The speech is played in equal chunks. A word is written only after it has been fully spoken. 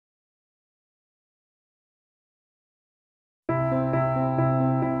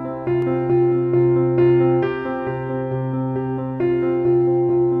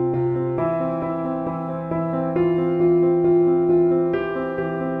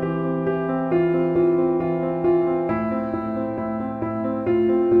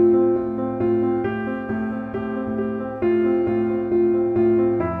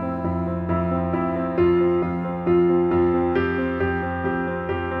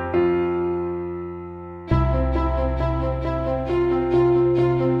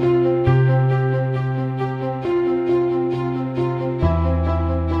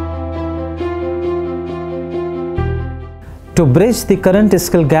To bridge the current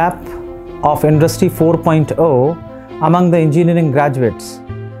skill gap of Industry 4.0 among the engineering graduates,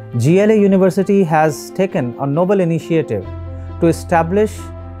 GLA University has taken a noble initiative to establish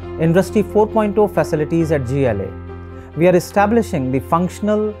Industry 4.0 facilities at GLA. We are establishing the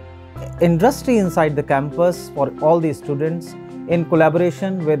functional industry inside the campus for all the students in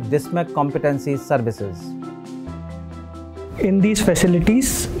collaboration with Dysmech Competency Services. In these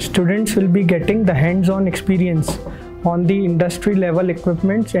facilities, students will be getting the hands-on experience on the industry level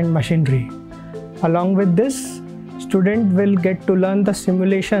equipments and machinery. Along with this, student will get to learn the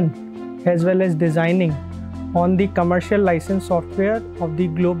simulation as well as designing on the commercial license software of the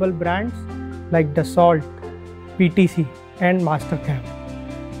global brands like Dassault, PTC and Mastercam.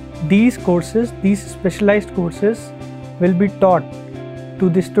 These specialized courses will be taught to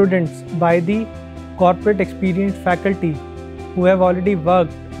the students by the corporate experienced faculty who have already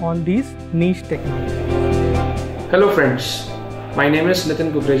worked on these niche technologies. Hello friends, my name is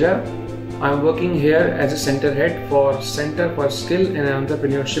Nitin Gubreja. I am working here as a center head for Center for Skill and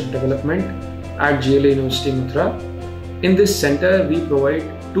Entrepreneurship Development at GLA University, Mathura. In this center, we provide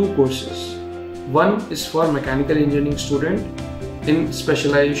two courses. One is for mechanical engineering student in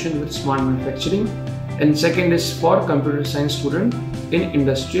specialization with smart manufacturing, and second is for computer science student in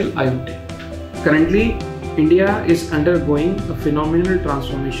industrial IoT. Currently, India is undergoing a phenomenal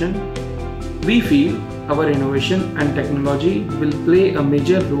transformation. We feel our innovation and technology will play a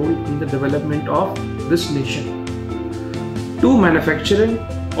major role in the development of this nation. To manufacturing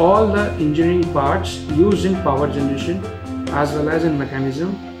all the engineering parts used in power generation as well as in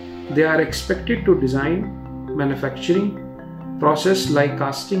mechanism, they are expected to design manufacturing process like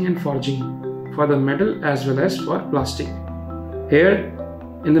casting and forging for the metal as well as for plastic. Here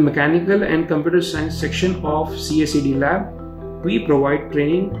in the mechanical and computer science section of CSED lab, we provide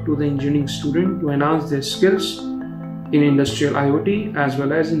training to the engineering student to enhance their skills in industrial IoT as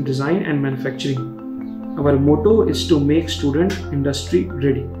well as in design and manufacturing. Our motto is to make student industry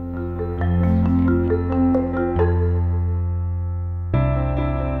ready.